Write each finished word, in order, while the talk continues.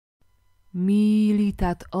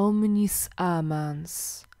militat omnis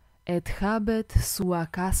amans, et habet sua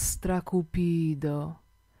castra cupido,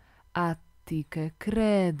 attique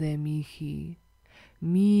crede mihi,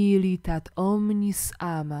 militat omnis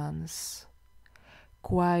amans.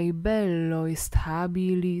 Quae bello est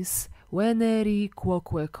habilis veneri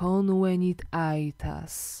quoque convenit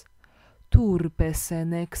aetas, turpe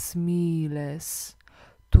senex miles,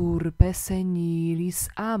 turpe senilis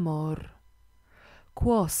amor.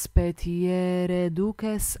 Quos petiere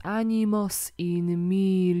duces animos in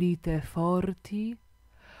milite forti,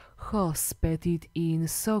 hospetit in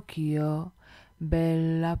socio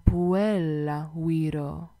bella puella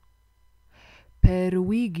viro. Per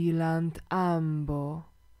vigilant ambo,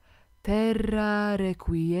 terra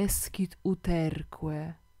requiescit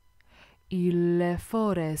uterque, ille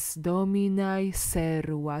fores dominae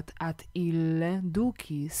servat ad ille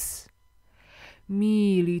ducis.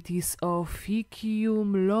 Militis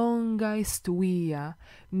officium longa est via,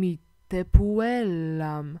 mitte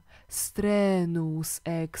puellam, strenus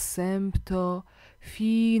exempto,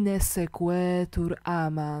 fine sequetur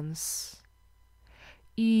amans.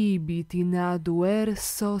 Ibit in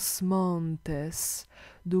adversos montes,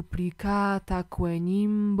 duplicataque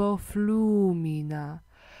nimbo flumina,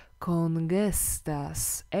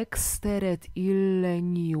 congestas exteret ille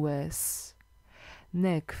nives.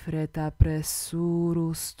 Nec freta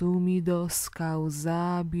pressurus tumidos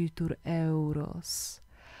causabitur euros,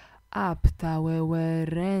 aptave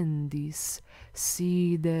rendis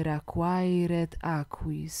sidera quaeret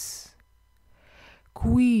aquis.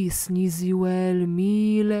 Quis nisi vel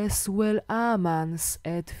miles vel amans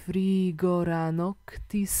et frigora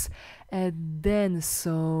noctis et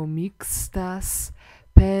denso mixtas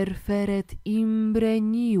perferet imbre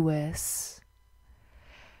nives.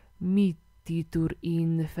 Mittitur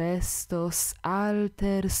infestos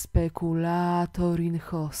alter speculator in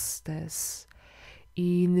hostes,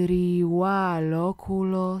 in rival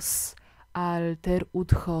oculos alter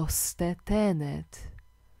ut hoste tenet.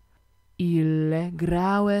 Ille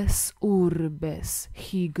graves urbes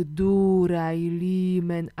hic durae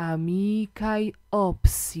limen amicae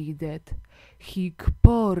obsidet, hic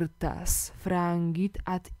portas frangit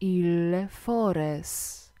ad ille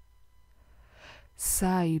fores.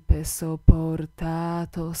 Saepe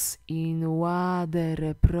soportatos in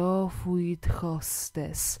vadere profuit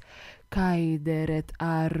hostes, caederet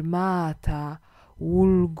armata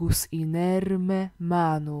vulgus inerme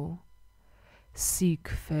manu. Sic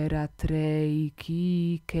feratrei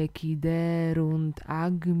ceciderunt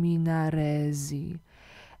agmina resi,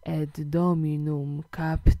 et dominum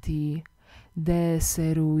capti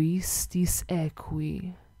deseruistis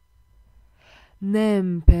equi.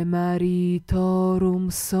 Nempe maritorum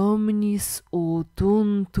somnis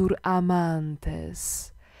utuntur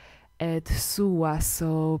amantes, et suas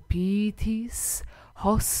opitis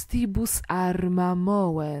hostibus arma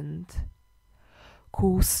movent.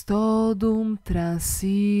 Custodum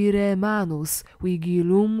transire manus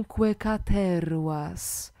vigilumque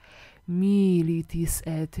catervas, militis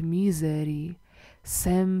et miseri,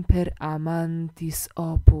 semper amantis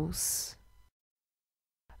opus.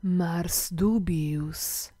 Mars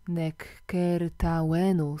dubius, nec certa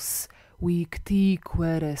Venus, victique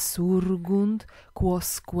resurgunt,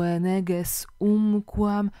 quosque neges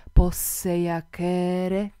umquam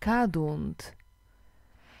posseiacere cadunt.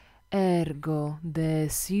 Ergo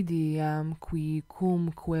desidiam qui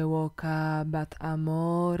cumque vocabat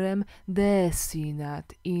amorem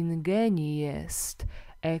desinat ingeni est,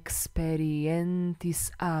 experientis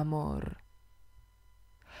amor.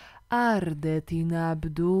 Ardet in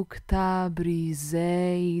abducta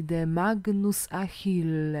briseide magnus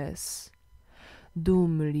Achilles,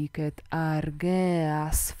 dum licet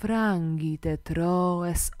Argeas frangit et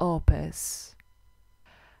Troes opes.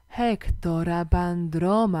 Hector ab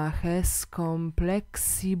Andromaches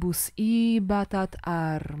complexibus ibatat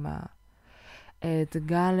arma, et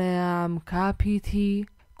Galeam capiti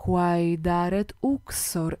quae daret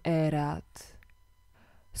uxor erat.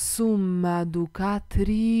 Summa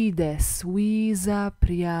ducatrides visa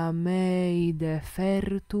priameide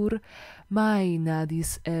fertur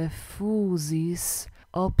maenadis effusis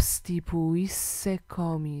obstipuisse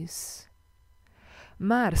comis.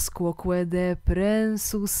 Mars quoque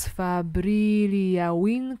deprensus fabrilia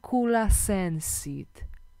vincula sensit,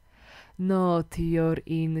 notior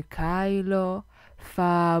in caelo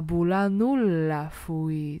fabula nulla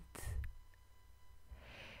fuit.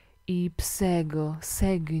 Ipsego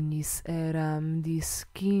segnis eram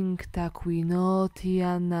discincta qui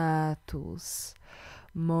notia natus,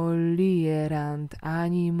 mollierant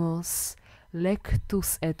animos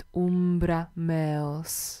lectus et umbra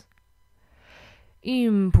meos.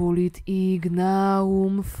 impulit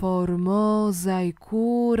ignaum formosae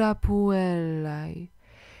cura puellae,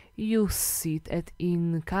 iussit et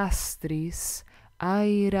in castris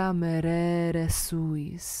aera merere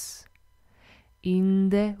suis.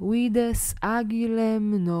 Inde vides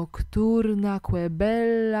agilem nocturnaque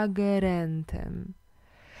bella gerentem,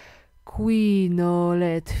 qui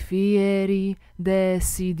nolet fieri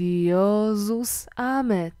desidiosus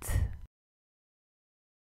amet.